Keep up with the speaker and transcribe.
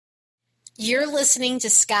You're listening to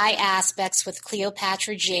Sky Aspects with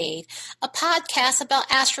Cleopatra Jade, a podcast about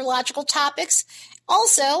astrological topics,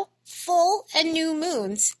 also full and new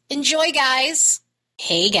moons. Enjoy, guys.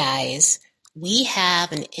 Hey, guys. We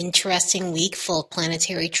have an interesting week full of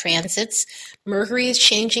planetary transits. Mercury is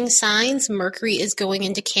changing signs. Mercury is going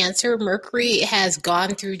into Cancer. Mercury has gone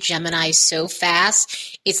through Gemini so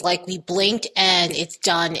fast. It's like we blinked and it's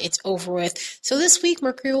done. It's over with. So this week,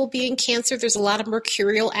 Mercury will be in Cancer. There's a lot of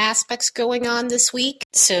mercurial aspects going on this week.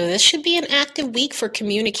 So this should be an active week for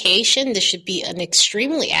communication. This should be an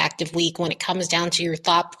extremely active week when it comes down to your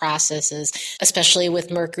thought processes, especially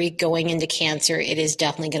with Mercury going into Cancer. It is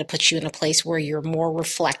definitely going to put you in a place where you're more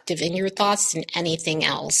reflective in your thoughts than anything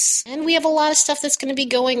else. And we have a lot of stuff that's going to be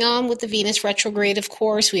going on with the Venus retrograde, of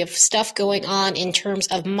course. We have stuff going on in terms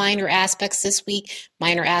of minor aspects this week.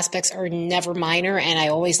 Minor aspects are never minor, and I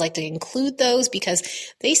always like to include those because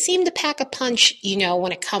they seem to pack a punch,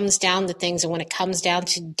 when it comes down to things and when it comes down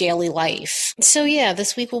to daily life. So yeah,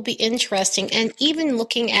 this week will be interesting. And even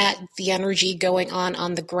looking at the energy going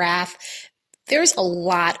on the graph, there's a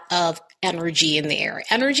lot of energy in the air.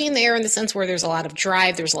 Energy in the air in the sense where there's a lot of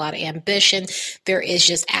drive, there's a lot of ambition, there is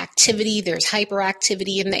just activity, there's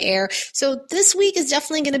hyperactivity in the air. So this week is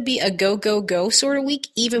definitely going to be a go, go, go sort of week,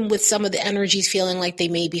 even with some of the energies feeling like they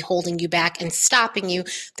may be holding you back and stopping you.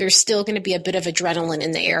 There's still going to be a bit of adrenaline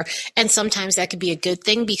in the air. And sometimes that could be a good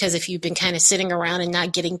thing because if you've been kind of sitting around and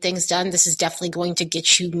not getting things done, this is definitely going to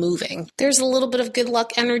get you moving. There's a little bit of good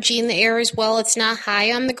luck energy in the air as well. It's not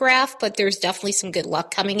high on the graph, but there's definitely some good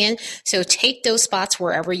luck coming in. So take those spots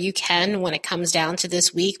wherever you can when it comes down to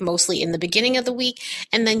this week, mostly in the beginning of the week.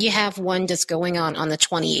 And then you have one that's going on the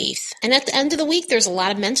 28th. And at the end of the week, there's a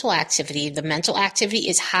lot of mental activity. The mental activity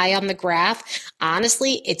is high on the graph.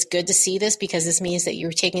 Honestly, it's good to see this because this means that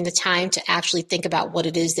you're taking the time to actually think about what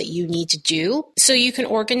it is that you need to do so you can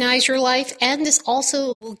organize your life. And this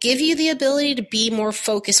also will give you the ability to be more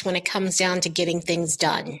focused when it comes down to getting things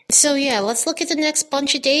done. So yeah, let's look at the next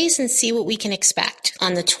bunch of days and see what we can expect.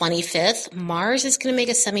 On the 25th, Mars is going to make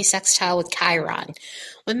a semi-sextile with Chiron.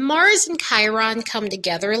 When Mars and Chiron come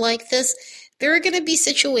together like this, there are going to be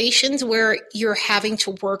situations where you're having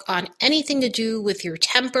to work on anything to do with your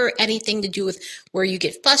temper, anything to do with where you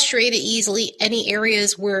get frustrated easily, any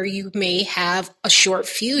areas where you may have a short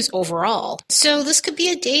fuse overall. So this could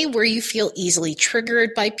be a day where you feel easily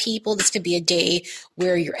triggered by people. This could be a day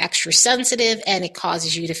where you're extra sensitive and it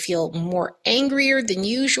causes you to feel more angrier than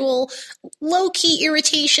usual. Low-key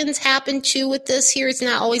irritations happen too with this here. It's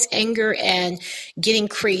not always anger and getting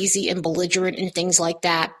crazy and belligerent and things like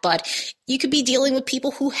that, but you could be dealing with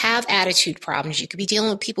people who have attitude problems. You could be dealing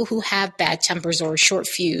with people who have bad tempers or a short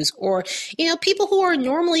fuse or, people who are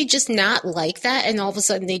normally just not like that. And all of a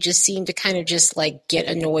sudden they just seem to kind of just like get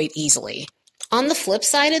annoyed easily. On the flip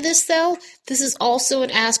side of this, though, this is also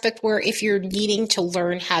an aspect where if you're needing to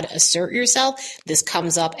learn how to assert yourself, this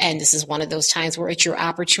comes up, and this is one of those times where it's your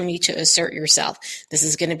opportunity to assert yourself. This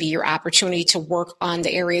is going to be your opportunity to work on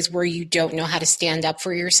the areas where you don't know how to stand up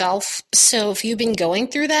for yourself. So if you've been going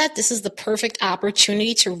through that, this is the perfect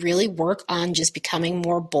opportunity to really work on just becoming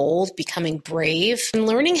more bold, becoming brave, and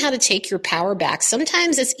learning how to take your power back.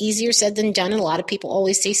 Sometimes it's easier said than done, and a lot of people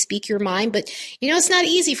always say speak your mind, but it's not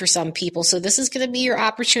easy for some people. So this is going to be your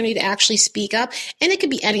opportunity to actually speak up. And it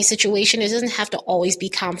could be any situation. It doesn't have to always be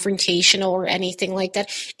confrontational or anything like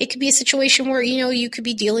that. It could be a situation where, you could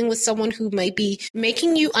be dealing with someone who might be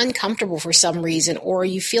making you uncomfortable for some reason, or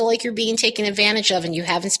you feel like you're being taken advantage of and you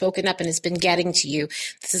haven't spoken up and it's been getting to you.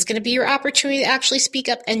 This is going to be your opportunity to actually speak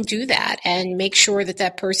up and do that and make sure that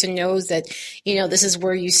that person knows that, this is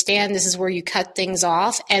where you stand. This is where you cut things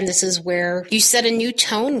off. And this is where you set a new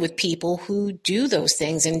tone with people who do those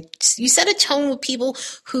things. And you set a tone with people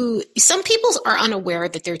who, some people are unaware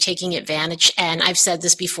that they're taking advantage. And I've said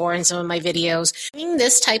this before in some of my videos, bringing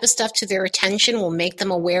this type of stuff to their attention will make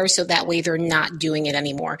them aware so that way they're not doing it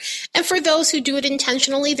anymore. And for those who do it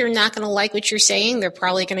intentionally, they're not going to like what you're saying. They're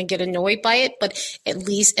probably going to get annoyed by it. But at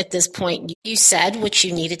least at this point, you said what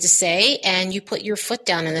you needed to say and you put your foot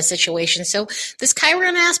down in the situation. So this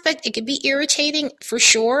Chiron aspect, it could be irritating for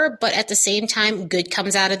sure. But at the same time, good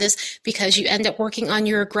comes out of this because you end up working on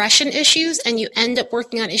your aggression issues and you end up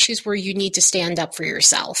working on issues where you need to stand up for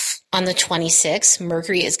yourself. On the 26th,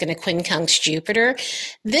 Mercury is going to quincunx Jupiter.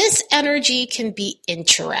 This energy can be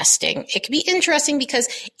interesting. It can be interesting because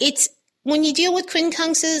it's when you deal with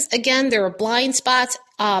quincunxes, again, there are blind spots.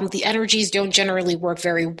 The energies don't generally work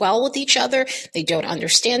very well with each other. They don't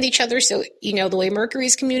understand each other. So, the way Mercury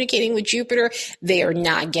is communicating with Jupiter, they are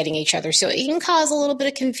not getting each other. So it can cause a little bit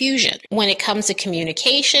of confusion when it comes to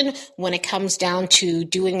communication, when it comes down to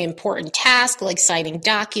doing important tasks like signing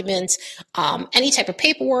documents, any type of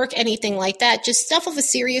paperwork, anything like that, just stuff of a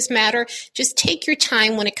serious matter. Just take your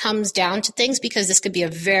time when it comes down to things, because this could be a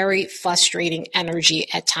very frustrating energy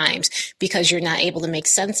at times because you're not able to make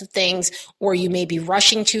sense of things, or you may be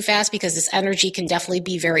rushing too fast, because this energy can definitely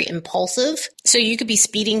be very impulsive. So you could be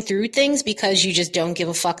speeding through things because you just don't give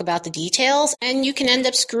a fuck about the details, and you can end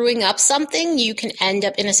up screwing up something. You can end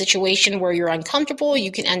up in a situation where you're uncomfortable.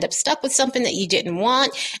 You can end up stuck with something that you didn't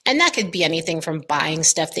want, and that could be anything from buying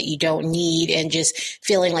stuff that you don't need and just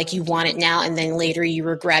feeling like you want it now and then later you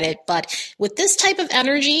regret it. But with this type of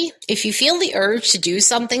energy, if you feel the urge to do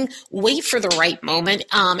something, wait for the right moment.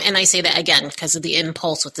 And I say that again because of the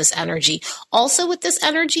impulse with this energy. Also with this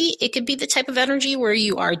energy, it could be the type of energy where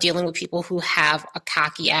you are dealing with people who have a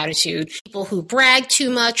cocky attitude, people who brag too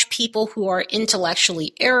much, people who are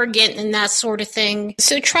intellectually arrogant and that sort of thing.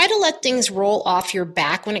 So try to let things roll off your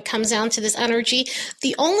back when it comes down to this energy.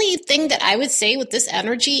 The only thing that I would say with this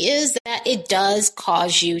energy is that it does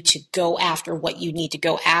cause you to go after what you need to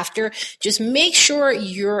go after. Just make sure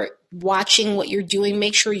you're watching what you're doing.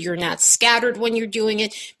 Make sure you're not scattered when you're doing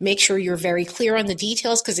it. Make sure you're very clear on the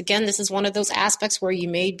details, because again, this is one of those aspects where you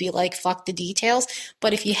may be like, fuck the details.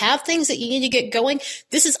 But if you have things that you need to get going,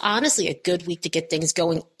 this is honestly a good week to get things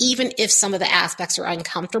going, even if some of the aspects are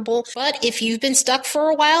uncomfortable. But if you've been stuck for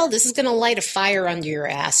a while, this is going to light a fire under your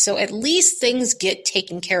ass. So at least things get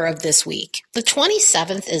taken care of this week. The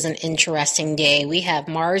 27th is an interesting day. We have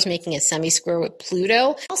Mars making a semi-square with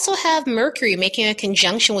Pluto. We also have Mercury making a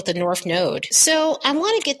conjunction with the North Node. So I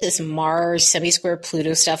want to get this Mars semi-square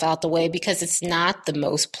Pluto stuff out the way because it's not the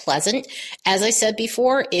most pleasant. As I said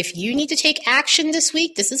before, if you need to take action this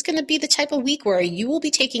week, this is going to be the type of week where you will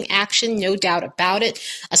be taking action, no doubt about it,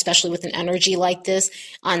 especially with an energy like this.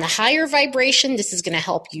 On the higher vibration, this is going to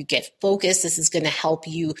help you get focused. This is going to help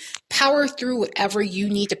you power through whatever you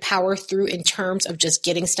need to power through in terms of just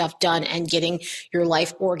getting stuff done and getting your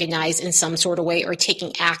life organized in some sort of way, or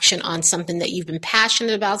taking action on something that you've been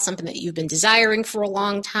passionate about, something that you've been desiring for a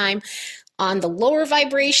long time. On the lower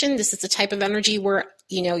vibration, this is the type of energy where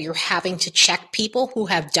you're having to check people who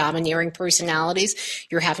have domineering personalities.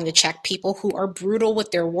 You're having to check people who are brutal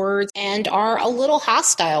with their words and are a little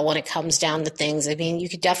hostile when it comes down to things. I mean, you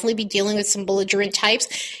could definitely be dealing with some belligerent types.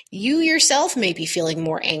 You yourself may be feeling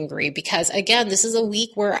more angry because, again, this is a week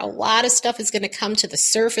where a lot of stuff is going to come to the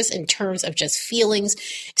surface in terms of just feelings,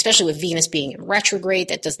 especially with Venus being in retrograde.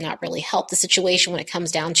 That does not really help the situation when it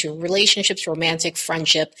comes down to relationships, romantic,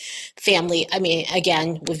 friendship, family. I mean,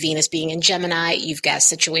 again, with Venus being in Gemini, you've got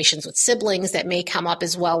situations with siblings that may come up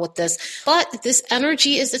as well with this. But this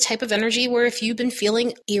energy is the type of energy where if you've been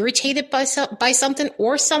feeling irritated by something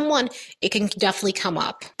or someone, it can definitely come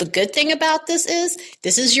up. The good thing about this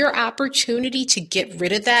is your opportunity to get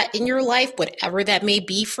rid of that in your life, whatever that may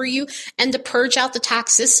be for you, and to purge out the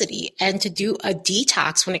toxicity and to do a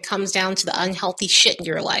detox when it comes down to the unhealthy shit in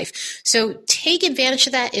your life. So take advantage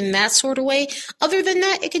of that in that sort of way. Other than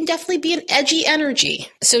that, it can definitely be an edgy energy.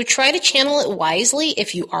 So try to channel it wisely.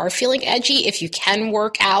 If you are feeling edgy, if you can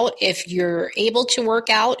work out, if you're able to work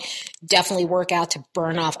out, definitely work out to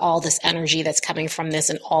burn off all this energy that's coming from this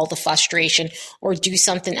and all the frustration, or do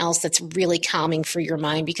something else that's really calming for your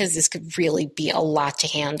mind, because this could really be a lot to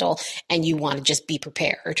handle and you want to just be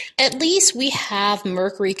prepared. At least we have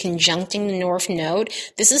Mercury conjuncting the North Node.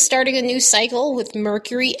 This is starting a new cycle with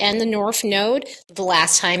Mercury and the North Node. The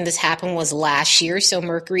last time this happened was last year, so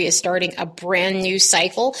Mercury is starting a brand new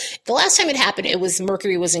cycle. The last time it happened, it was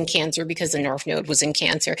Mercury was in Cancer because the North Node was in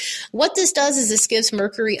Cancer. What this does is this gives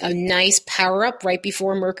Mercury a nice power up right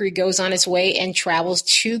before Mercury goes on its way and travels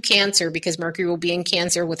to Cancer, because Mercury will be in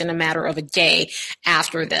Cancer within a matter of a day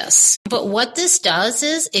after this. But what this does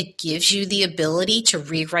is it gives you the ability to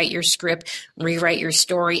rewrite your script, rewrite your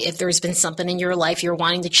story. If there's been something in your life you're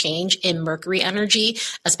wanting to change in Mercury energy,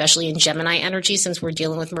 especially in Gemini energy, since we're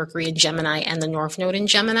dealing with Mercury in Gemini and the North Node in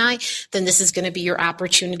Gemini, then this is going to be your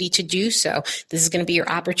opportunity to do so. This is going to be your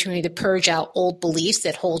opportunity to purge out old beliefs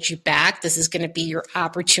that hold you back. This is going to be your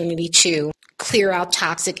opportunity to clear out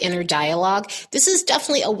toxic inner dialogue. This is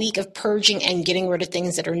definitely a week of purging and getting rid of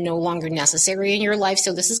things that are no longer necessary in your life.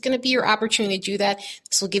 So this is going to be your opportunity to do that.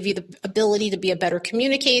 This will give you the ability to be a better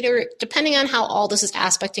communicator, depending on how all this is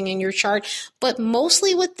aspecting in your chart. But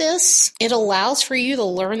mostly with this, it allows for you to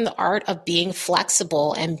learn the art of being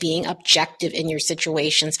flexible and being objective in your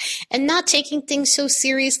situations and not taking things so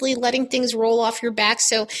seriously, letting things roll off your back.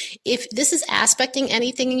 So if this is aspecting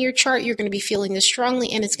anything in your chart, you're going to be feeling this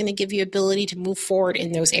strongly, and it's going to give you ability to move forward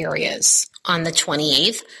in those areas. On the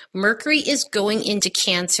 28th, Mercury is going into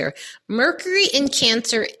Cancer. Mercury in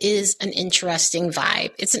Cancer is an interesting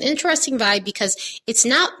vibe. It's an interesting vibe because it's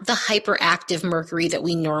not the hyperactive Mercury that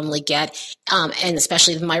we normally get, and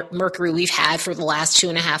especially the Mercury we've had for the last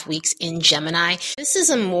 2.5 weeks in Gemini. This is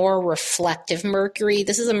a more reflective Mercury.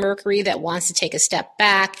 This is a Mercury that wants to take a step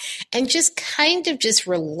back and just kind of just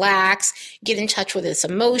relax, get in touch with its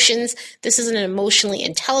emotions. This is an emotionally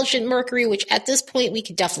intelligent Mercury, which at this point we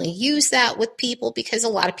could definitely use that with people because a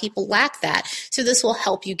lot of people lack that. So this will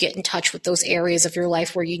help you get in touch with those areas of your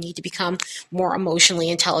life where you need to become more emotionally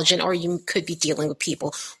intelligent, or you could be dealing with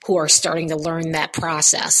people who are starting to learn that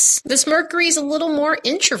process. This Mercury is a little more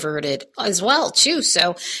introverted as well, too.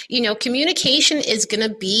 So, communication is going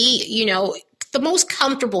to be, the most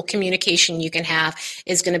comfortable communication you can have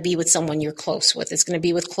is going to be with someone you're close with. It's going to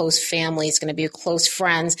be with close family. It's going to be with close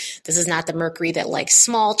friends. This is not the Mercury that likes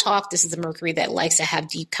small talk. This is the Mercury that likes to have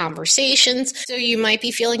deep conversations. So you might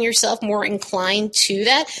be feeling yourself more inclined to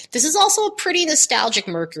that. This is also a pretty nostalgic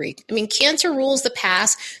Mercury. Cancer rules the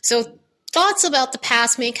past. So thoughts about the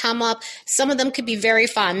past may come up. Some of them could be very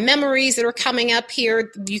fond memories that are coming up here.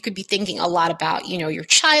 You could be thinking a lot about, your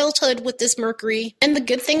childhood with this Mercury. And the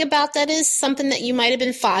good thing about that is something that you might have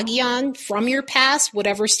been foggy on from your past,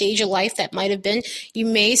 whatever stage of life that might have been, you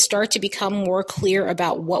may start to become more clear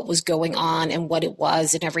about what was going on and what it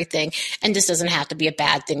was and everything. And this doesn't have to be a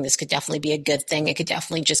bad thing. This could definitely be a good thing. It could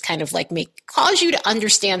definitely just kind of cause you to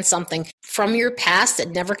understand something from your past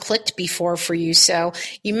that never clicked before for you. So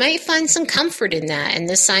you might find some comfort in that. And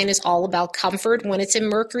this sign is all about comfort when it's in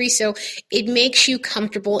Mercury. So it makes you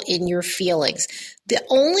comfortable in your feelings. The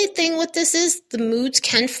only thing with this is the moods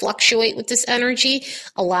can fluctuate with this energy.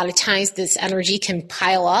 A lot of times this energy can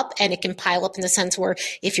pile up, and it can pile up in the sense where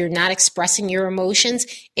if you're not expressing your emotions,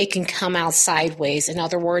 it can come out sideways. In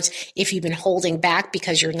other words, if you've been holding back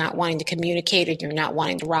because you're not wanting to communicate and you're not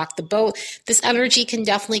wanting to rock the boat, this energy can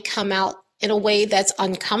definitely come out in a way that's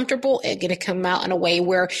uncomfortable. It's going to come out in a way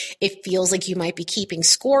where it feels like you might be keeping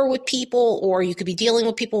score with people, or you could be dealing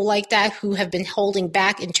with people like that who have been holding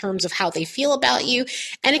back in terms of how they feel about you.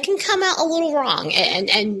 And it can come out a little wrong,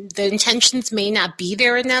 and the intentions may not be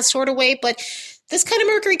there in that sort of way, but this kind of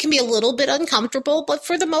Mercury can be a little bit uncomfortable, but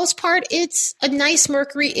for the most part, it's a nice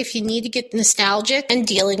Mercury if you need to get nostalgic and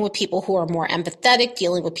dealing with people who are more empathetic,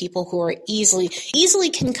 dealing with people who are easily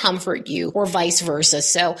can comfort you, or vice versa.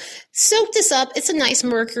 So soak this up. It's a nice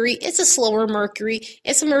Mercury. It's a slower Mercury.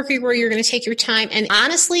 It's a Mercury where you're going to take your time. And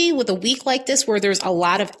honestly, with a week like this where there's a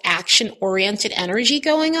lot of action-oriented energy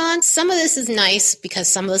going on, some of this is nice because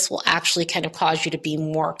some of this will actually kind of cause you to be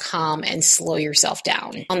more calm and slow yourself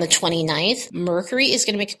down. On the 29th, Mercury is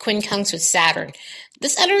going to make a quincunx with Saturn.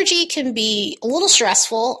 This energy can be a little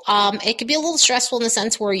stressful. It can be a little stressful in the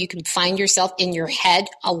sense where you can find yourself in your head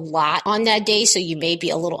a lot on that day, so you may be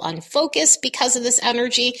a little unfocused because of this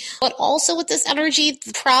energy. But also with this energy,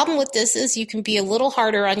 the problem with this is you can be a little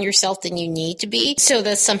harder on yourself than you need to be. So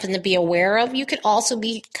that's something to be aware of. You could also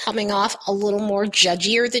be coming off a little more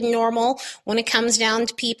judgier than normal when it comes down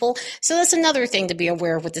to people. So that's another thing to be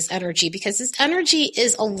aware of with this energy, because this energy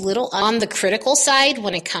is a little on the critical side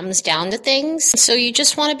when it comes down to things. So you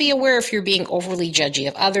just want to be aware if you're being overly judgy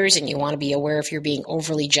of others, and you want to be aware if you're being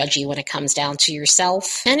overly judgy when it comes down to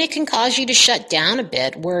yourself. And it can cause you to shut down a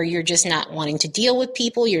bit, where you're just not wanting to deal with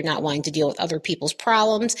people. You're not wanting to deal with other people's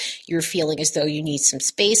problems. You're feeling as though you need some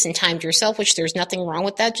space and time to yourself, which there's nothing wrong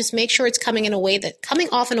with that. Just make sure it's coming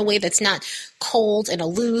off in a way that's not cold and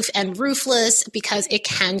aloof and ruthless, because it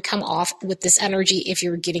can come off with this energy if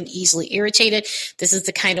you're getting easily irritated. This is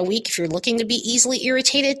the kind of week, if you're looking to be easily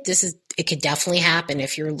irritated, it could definitely happen.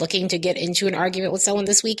 If you're looking to get into an argument with someone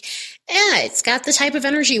this week, it's got the type of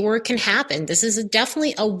energy where it can happen. This is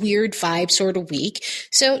definitely a weird vibe sort of week.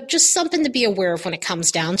 So just something to be aware of when it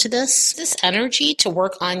comes down to this. This energy to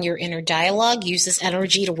work on your inner dialogue. Use this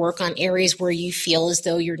energy to work on areas where you feel as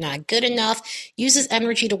though you're not good enough. Use this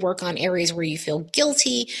energy to work on areas where you feel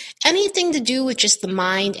guilty. Anything to do with just the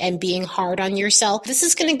mind and being hard on yourself. This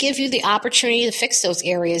is going to give you the opportunity to fix those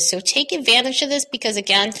areas. So take advantage of this, because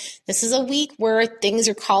again, this This is a week where things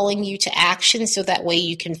are calling you to action so that way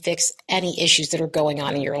you can fix any issues that are going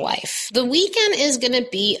on in your life. The weekend is going to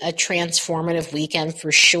be a transformative weekend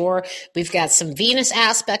for sure. We've got some Venus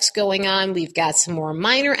aspects going on. We've got some more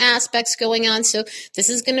minor aspects going on. So this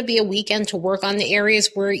is going to be a weekend to work on the areas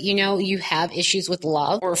where, you have issues with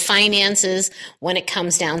love or finances when it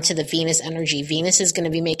comes down to the Venus energy. Venus is going to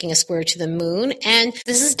be making a square to the moon, and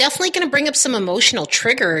this is definitely going to bring up some emotional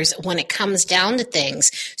triggers when it comes down to things.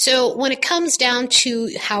 So when it comes down to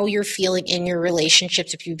how you're feeling in your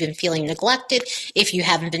relationships, if you've been feeling neglected, if you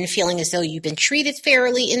haven't been feeling as though you've been treated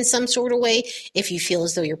fairly in some sort of way, if you feel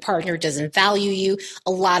as though your partner doesn't value you,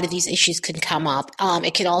 a lot of these issues can come up.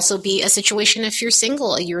 It could also be a situation if you're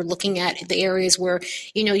single, you're looking at the areas where,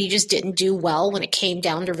 you just didn't do well when it came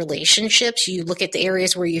down to relationships. You look at the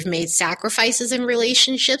areas where you've made sacrifices in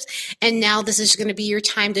relationships, and now this is going to be your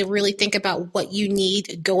time to really think about what you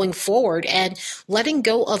need going forward and letting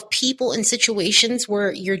go of people and situations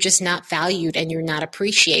where you're just not valued and you're not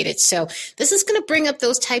appreciated. So this is going to bring up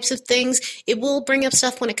those types of things. It will bring up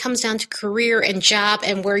stuff when it comes down to career and job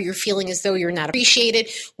and where you're feeling as though you're not appreciated,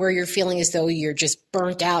 where you're feeling as though you're just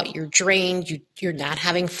burnt out, you're drained, you're not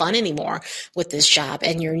having fun anymore with this job,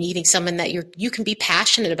 and you're needing someone that you can be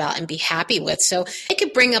passionate about and be happy with. So it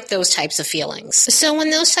could bring up those types of feelings. So when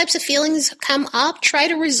those types of feelings come up, try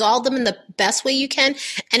to resolve them in the best way you can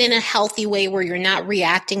and in a healthy way where you're not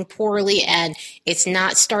reacting poorly and it's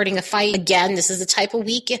not starting a fight. Again, this is the type of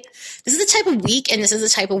week and this is the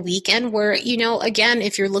type of weekend where, again,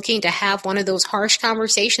 if you're looking to have one of those harsh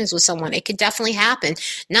conversations with someone, it could definitely happen.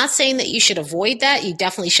 Not saying that you should avoid that. You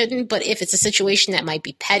definitely shouldn't. But if it's a situation that might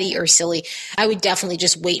be petty or silly, I would definitely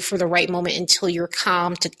just wait for the right moment until you're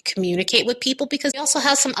calm to communicate with people, because we also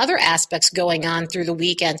have some other aspects going on through the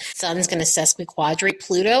weekend. Sun's going to sesquiquadrate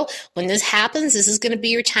Pluto. When this happens, this is going to be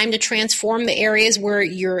your time to transform the areas where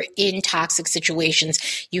you're in toxic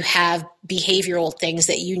situations. You have behavioral things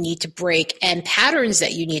that you need to break and patterns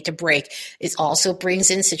that you need to break. It also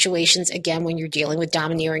brings in situations, again, when you're dealing with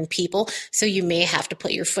domineering people. So you may have to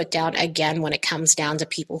put your foot down again when it comes down to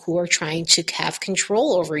people who are trying to have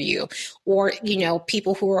control over you, or,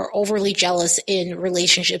 people who are overly jealous in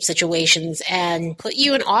relationship situations and put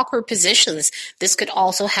you in awkward positions. This could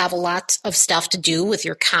also have a lot of stuff to do with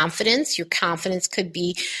your confidence. Your confidence could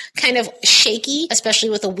be kind of shaky, especially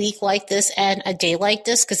with a week like this and a day like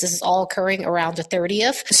this, because this is all occurring around the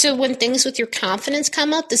 30th. So when things with your confidence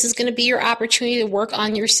come up, this is going to be your opportunity to work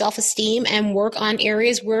on your self-esteem and work on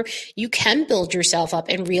areas where you can build yourself up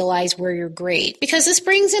and realize where you're great, because this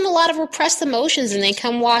brings in a lot of repressed emotions and they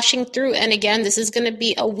come washing through. And again, this is going to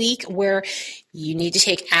be a week where you need to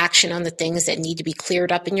take action on the things that need to be cleared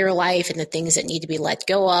up in your life and the things that need to be let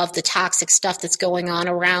go of, the toxic stuff that's going on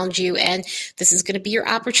around you. And this is going to be your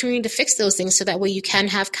opportunity to fix those things so that way you can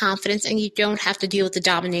have confidence and you don't have to deal with the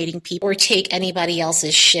dominating people or take anybody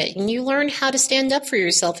else's shit. And you learn how to stand up for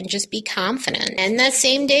yourself and just be confident. And that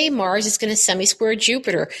same day, Mars is going to semi-square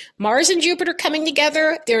Jupiter. Mars and Jupiter coming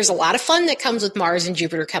together, there's a lot of fun that comes with Mars and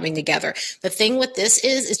Jupiter coming together. The thing with this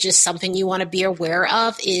is just something you want to be aware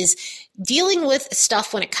of is dealing with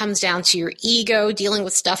stuff when it comes down to your ego, dealing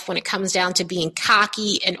with stuff when it comes down to being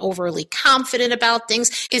cocky and overly confident about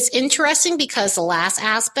things. It's interesting because the last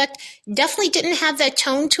aspect definitely didn't have that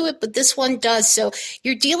tone to it, but this one does. So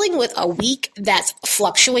you're dealing with a week that's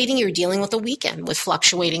fluctuating. You're dealing with a weekend with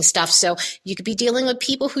fluctuating stuff. So you could be dealing with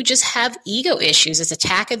people who just have ego issues. It's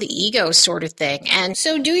attack of the ego sort of thing. And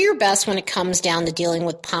so do your best when it comes down to dealing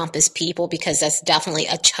with pompous people, because that's definitely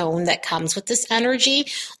a tone that comes with this energy.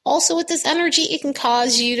 Also with this energy, it can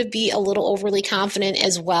cause you to be a little overly confident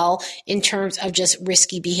as well in terms of just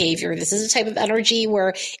risky behavior. This is a type of energy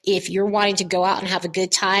where if you're wanting to go out and have a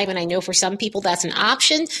good time, and I know for some people that's an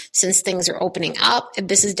option since things are opening up,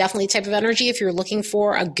 this is definitely a type of energy. If you're looking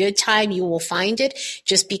for a good time, you will find it.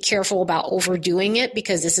 Just be careful about overdoing it,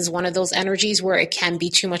 because this is one of those energies where it can be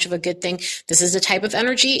too much of a good thing. This is the type of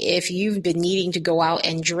energy, if you've been needing to go out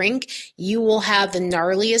and drink, you will have the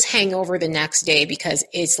gnarliest hangover the next day, because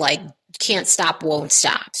it's like can't stop, won't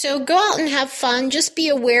stop. So go out and have fun. Just be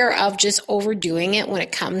aware of just overdoing it when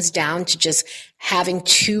it comes down to just having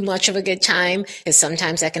too much of a good time, because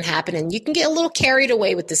sometimes that can happen and you can get a little carried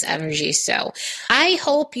away with this energy. So I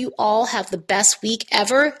hope you all have the best week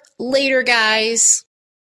ever. Later, guys.